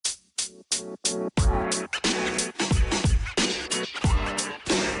Hey,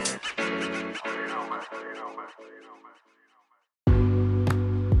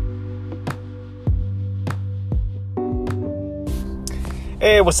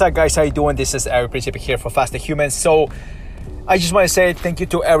 what's up, guys? How you doing? This is Eric Principe here for Faster Humans. So I just want to say thank you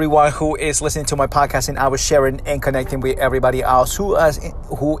to everyone who is listening to my podcast, and I was sharing and connecting with everybody else who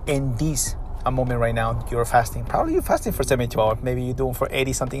in this moment right now you're fasting. Probably you're fasting for 72 hours. Maybe you're doing for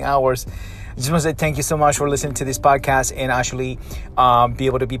 80 something hours. I just want to say thank you so much for listening to this podcast and actually be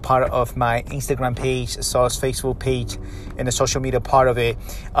able to be part of my Instagram page, as well as Facebook page, and the social media part of it.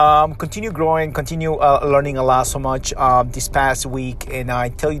 Continue growing, continue learning a lot so much this past week, and I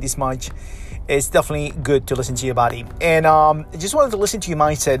tell you this much. It's definitely good to listen to your body. And I just wanted to listen to your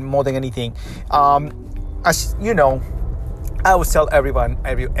mindset more than anything. As you know, I always tell everyone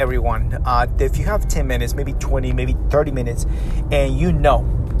that if you have 10 minutes, maybe 20, maybe 30 minutes, and you know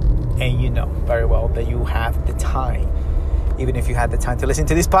very well that you have the time, even if you had the time to listen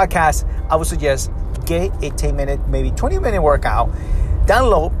to this podcast, I would suggest get a 10-minute, maybe 20-minute workout.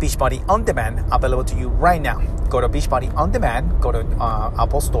 Download Beachbody On Demand, available to you right now. Go to Beachbody On Demand, go to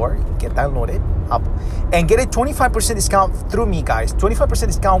Apple Store, get downloaded up, and get a 25% discount through me, guys. 25%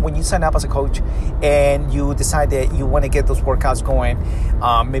 discount when you sign up as a coach and you decide that you want to get those workouts going,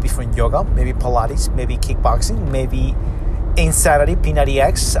 maybe from yoga, maybe Pilates, maybe kickboxing, maybe Insanity,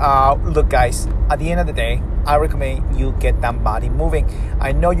 P90X. Look, guys, at the end of the day, I recommend you get that body moving.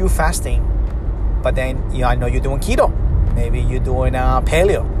 I know you're fasting, but then I know you're doing keto. Maybe you're doing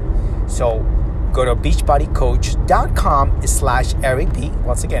paleo. So go to beachbodycoach.com/Eric P.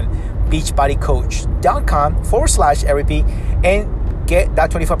 Once again, beachbodycoach.com/Eric P. And get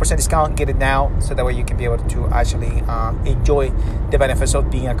that 25% discount. Get it now, so that way you can be able to actually enjoy the benefits of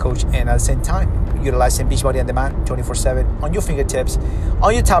being a coach, and at the same time utilizing Beachbody On Demand 24/7 on your fingertips,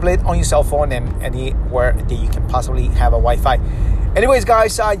 on your tablet, on your cell phone, and anywhere that you can possibly have a Wi-Fi. Anyways,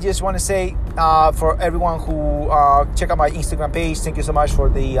 guys, I just want to say for everyone who check out my Instagram page, thank you so much for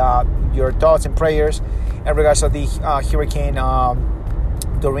your thoughts and prayers in regards to the Hurricane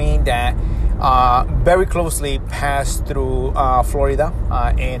Doreen that very closely passed through Florida.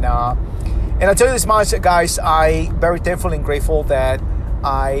 And I'll tell you this much, guys, I'm very thankful and grateful that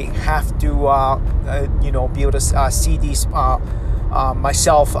I have to be able to see these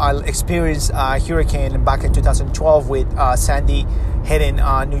myself. I experienced a hurricane back in 2012 with Sandy hitting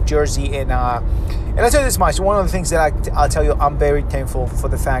New Jersey, and I'll tell you this much. One of the things that I'll tell you, I'm very thankful for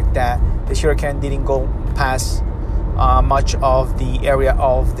the fact that the hurricane didn't go past much of the area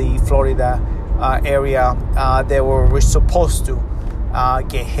of the Florida area. They were supposed to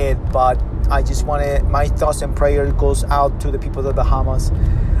get hit, but I just wanted my thoughts and prayers goes out to the people of the Bahamas.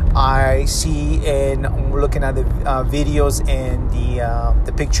 I see, and I'm looking at the videos and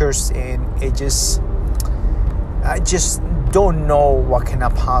the pictures, and I just don't know what can I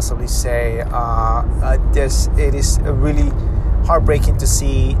possibly say. It is really heartbreaking to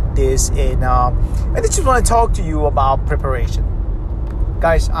see this, and I just want to talk to you about preparation,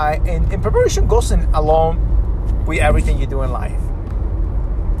 guys. And preparation goes along with everything you do in life.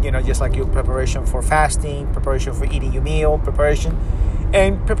 Just like your preparation for fasting, preparation for eating your meal, preparation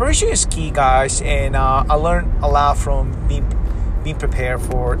is key, guys. And I learned a lot from being prepared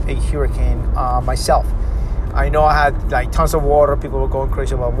for a hurricane myself. I know I had like tons of water. People were going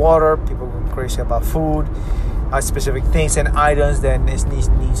crazy about water. People were going crazy about food, specific things and items that needs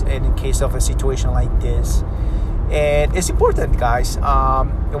in case of a situation like this. And it's important, guys.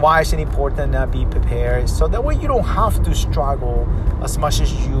 Why is it important to be prepared? So that way you don't have to struggle as much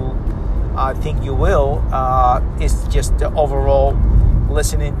as you think you will. It's just the overall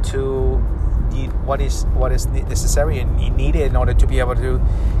listening to what is necessary and needed in order to be able to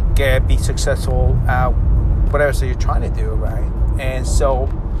be successful at whatever you're trying to do, right? And so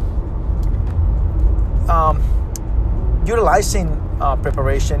utilizing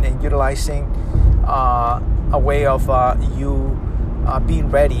preparation and utilizing a way of you being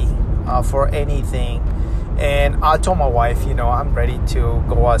ready for anything. And I told my wife, I'm ready to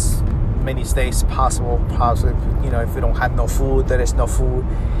go as many days possible. If we don't have no food, there is no food.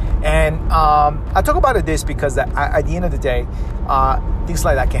 And I talk about this because at the end of the day, things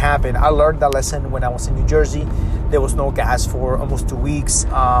like that can happen. I learned that lesson when I was in New Jersey. There was no gas for almost 2 weeks.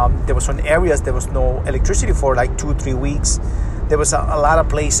 There was some areas there was no electricity for like 2-3 weeks. There was a lot of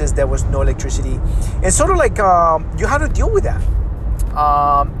places there was no electricity. And sort of like you had to deal with that.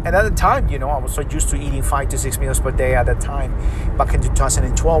 And at the time, I was so used to eating 5 to 6 meals per day at that time. Back in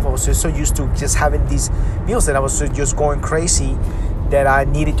 2012, I was just so used to just having these meals that I was just going crazy that I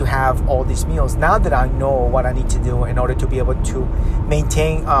needed to have all these meals. Now that I know what I need to do in order to be able to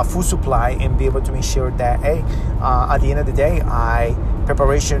maintain food supply and be able to make sure that, hey, at the end of the day,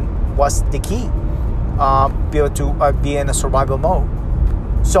 preparation was the key. Be able to be in a survival mode.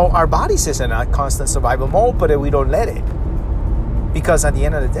 So our bodies is in a constant survival mode, but we don't let it. Because at the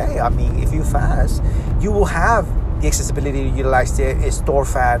end of the day, I mean, if you fast, you will have the accessibility to utilize the stored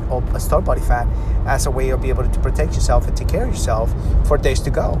fat or stored body fat as a way of being able to protect yourself and take care of yourself for days to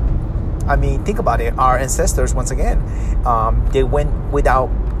go. I mean, think about it. Our ancestors, once again, they went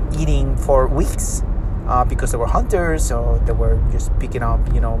without eating for weeks because they were hunters, or they were just picking up,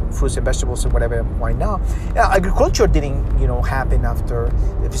 fruits and vegetables or whatever. Why not? Agriculture didn't, happen after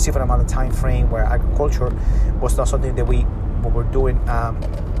a specific amount of time frame, where agriculture was not something that we were doing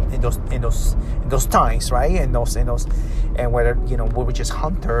in those times, right? And whether we were just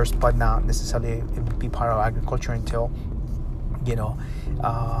hunters, but not necessarily be part of agriculture until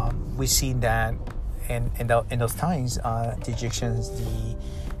we seen that in those times, the Egyptians,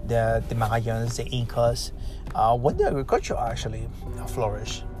 the Mayans, the Incas, when the agriculture actually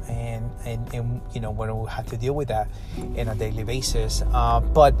flourished, and when we had to deal with that on a daily basis.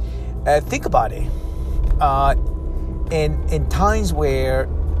 But think about it. In times where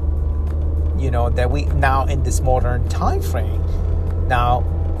that we now in this modern time frame, now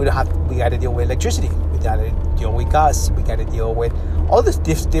we got to deal with electricity, we got to deal with gas, we got to deal with all these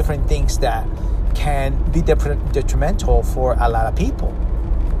different things that can be detrimental for a lot of people.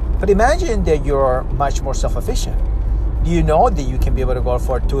 But imagine that you're much more self-efficient. Do you know that you can be able to go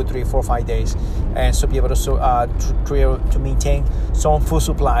for 2, 3, 4, 5 days and so be able to maintain some food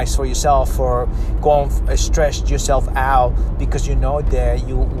supplies for yourself, or go and stretch yourself out because you know that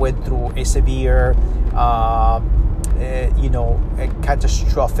you went through a severe, a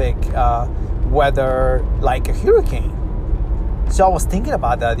catastrophic weather like a hurricane. So I was thinking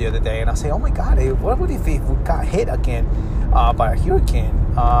about that the other day, and I say, oh my God, what would if we got hit again by a hurricane?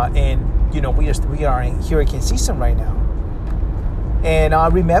 And we are in hurricane season right now. And I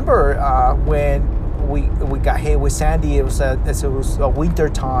remember when we got hit with Sandy. It was a winter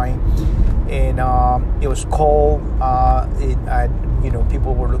time, and it was cold.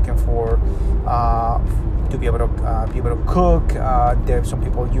 People were looking for to be able to cook. There, some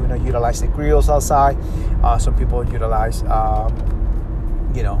people utilize the grills outside. Some people utilize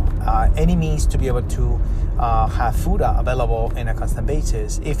any means to be able to have food available on a constant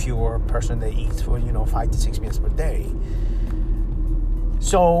basis. If you were a person that eats for 5 to 6 meals per day.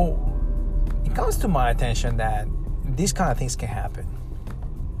 So it comes to my attention that these kind of things can happen.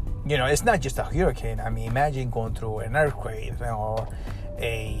 It's not just a hurricane. I mean, imagine going through an earthquake or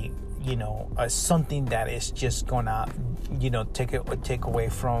something that is just gonna, take away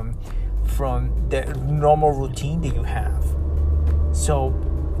from the normal routine that you have. So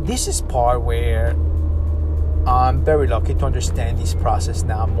this is part where I'm very lucky to understand this process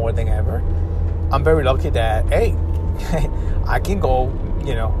now more than ever. I'm very lucky that, hey, I can go,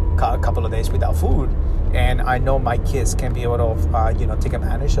 a couple of days without food, and I know my kids can be able to, take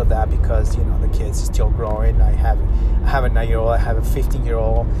advantage of that because, the kids are still growing. I have a 9-year-old, I have a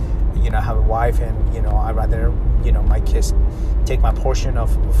 15-year-old, I have a wife, and, I'd rather, my kids take my portion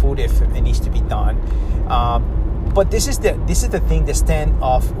of food if it needs to be done. But this is the thing, the stand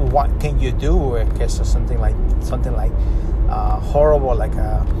of what can you do in case of something like horrible, like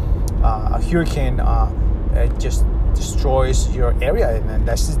a hurricane just destroys your area, and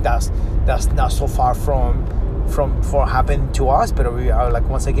that's not so far from happening to us. But we are, like,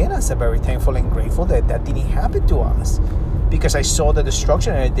 once again, I'm very thankful and grateful that didn't happen to us, because I saw the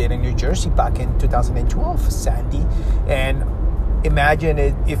destruction it did in New Jersey back in 2012, Sandy. And imagine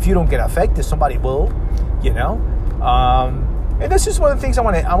if you don't get affected, somebody will, and that's just one of the things I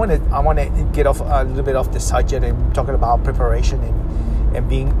want to get off a little bit off the subject and talking about preparation and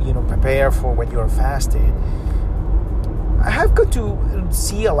being prepared for when you're fasting. I have got to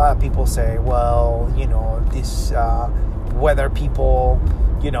see a lot of people say, well, this weather people,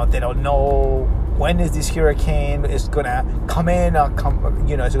 they don't know when is this hurricane is gonna come in, or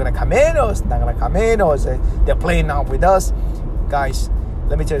is it gonna come in, or it's not gonna come in, or is it they're playing out with us? Guys,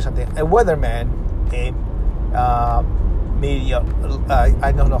 let me tell you something. A weatherman, I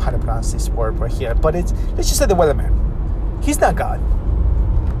don't know how to pronounce this word right here, but let's just say the weatherman. He's not God,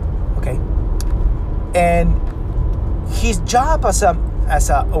 okay? And his job as a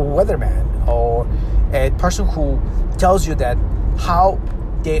weatherman, or a person who tells you that how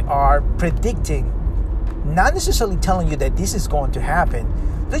they are predicting, not necessarily telling you that this is going to happen.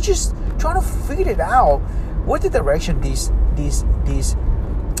 They're just trying to figure it out what the direction these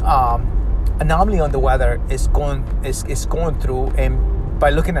anomaly on the weather is going through, and by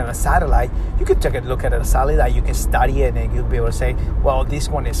looking at a satellite, you can take a look at a satellite, you can study it, and you'll be able to say, well, this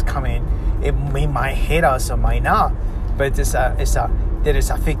one is coming, it might hit us or might not, but there is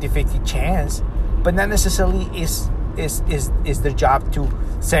a 50-50 chance, but not necessarily is their job to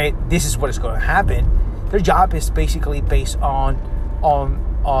say this is what is going to happen. Their job is basically based on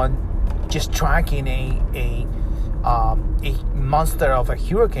just tracking a monster of a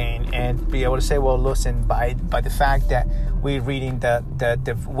hurricane, and be able to say, well, listen, by the fact that we're reading the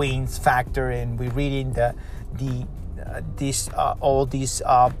winds factor, and we're reading all these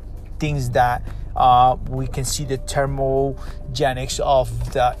things that we can see the thermogenics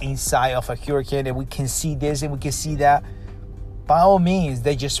of the inside of a hurricane, and we can see this and we can see that. By all means,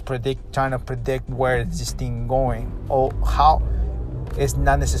 they just trying to predict where this thing going, or how. It's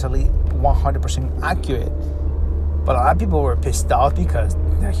not necessarily 100% accurate. But a lot of people were pissed off because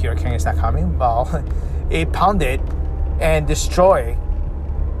the hurricane is not coming. Well, it pounded and destroyed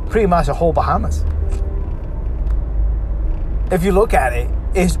pretty much the whole Bahamas. If you look at it,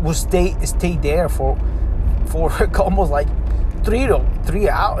 it will stay there for almost like 3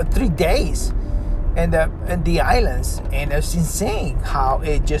 days, and the islands, and it's insane how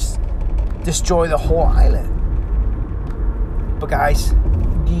it just destroyed the whole island. But guys,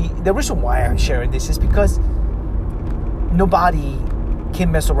 the reason why I'm sharing this is because nobody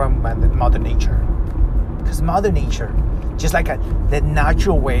can mess around with Mother Nature. Because Mother Nature, just like the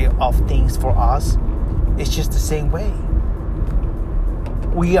natural way of things for us, it's just the same way.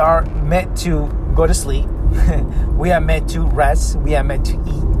 We are meant to go to sleep. We are meant to rest. We are meant to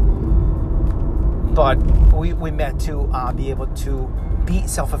eat. But we're meant to be able to be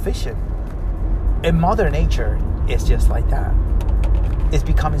self-efficient. And Mother Nature is just like that. It's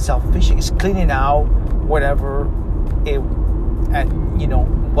becoming self-efficient. It's cleaning out whatever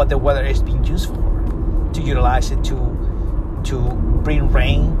what the weather is being used for, to utilize it to bring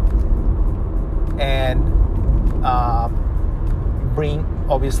rain and bring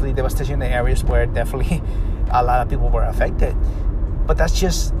obviously devastation in the areas where definitely a lot of people were affected. But that's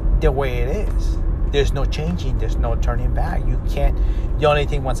just the way it is. There's no changing. There's no turning back. You can't. The only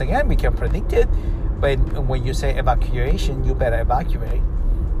thing, once again, we can predict it. But when you say evacuation, you better evacuate.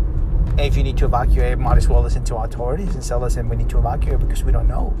 And if you need to evacuate, might as well listen to authorities and say, listen, we need to evacuate because we don't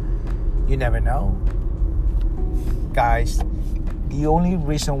know. You never know. Guys, the only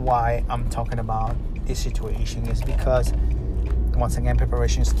reason why I'm talking about this situation is because, once again,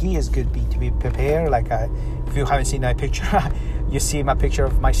 preparation is key. It's good to be prepared. Like, if you haven't seen my picture, you see my picture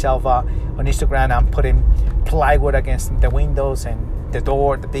of myself on Instagram. I'm putting plywood against the windows and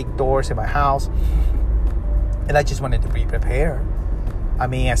the big doors in my house. And I just wanted to be prepared. I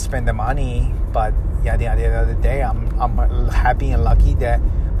mean, I spent the money, but yeah, at the end of the day, I'm happy and lucky that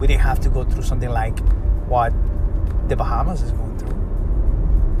we didn't have to go through something like what the Bahamas is going through.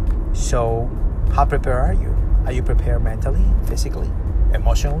 So, how prepared are you? Are you prepared mentally, physically,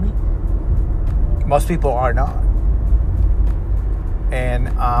 emotionally? Most people are not. And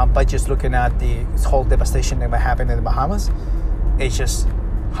by just looking at the whole devastation that happened in the Bahamas, it's just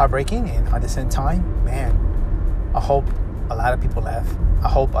heartbreaking. And at the same time, man, I hope a lot of people left. I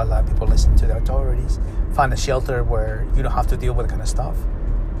hope a lot of people listen to the authorities, find a shelter where you don't have to deal with that kind of stuff.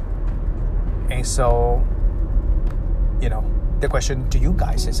 And so, the question to you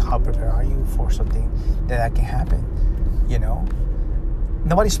guys is, how prepared are you for something that can happen?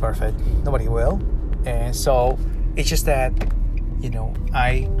 Nobody's perfect. Nobody will. And so it's just that,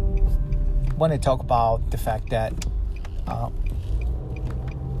 I want to talk about the fact that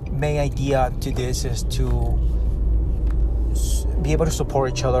main idea to this is to be able to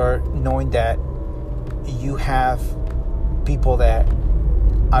support each other, knowing that you have people that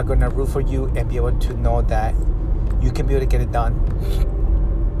are going to root for you, and be able to know that you can be able to get it done.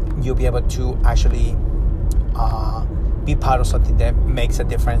 You'll be able to actually be part of something that makes a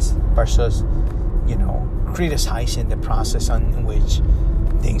difference versus, criticizing the process in which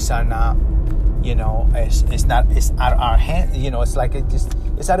things are not, it's out of our hands. It's like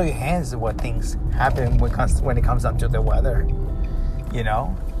it's out of your hands what things happen when it comes down to the weather,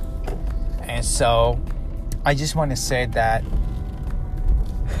 And so I just want to say that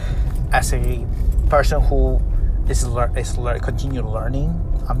as a person who is continue learning,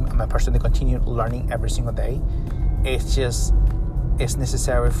 I'm a person that continue learning every single day. It's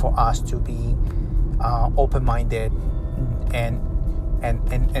necessary for us to be open-minded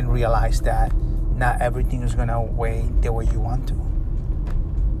and realize that not everything is gonna weigh the way you want to.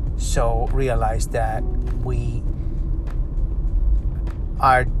 So realize that we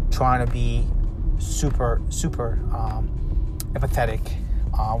are trying to be super empathetic,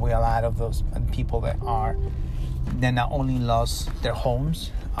 We have a lot of those people that not only lost their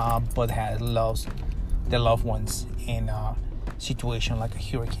homes, but had lost their loved ones in a situation like a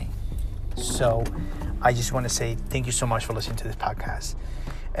hurricane. So I just want to say thank you so much for listening to this podcast.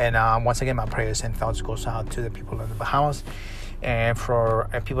 And once again, my prayers and thoughts goes out to the people in the Bahamas, and for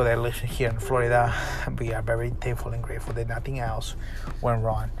people that live here in Florida. We are very thankful and grateful that nothing else went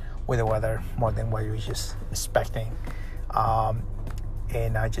wrong with the weather more than what you were just expecting.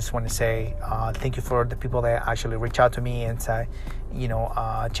 And I just want to say thank you for the people that actually reach out to me and say,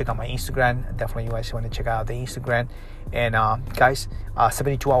 check out my Instagram. Definitely, you guys want to check out the Instagram. And guys,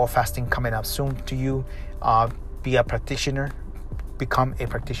 72-hour fasting coming up soon to you. Be a practitioner. Become a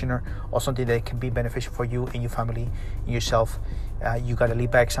practitioner, or something that can be beneficial for you and your family and yourself. You got to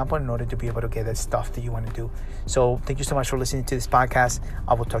lead by example in order to be able to get that stuff that you want to do. So thank you so much for listening to this podcast.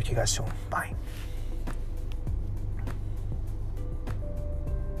 I will talk to you guys soon. Bye.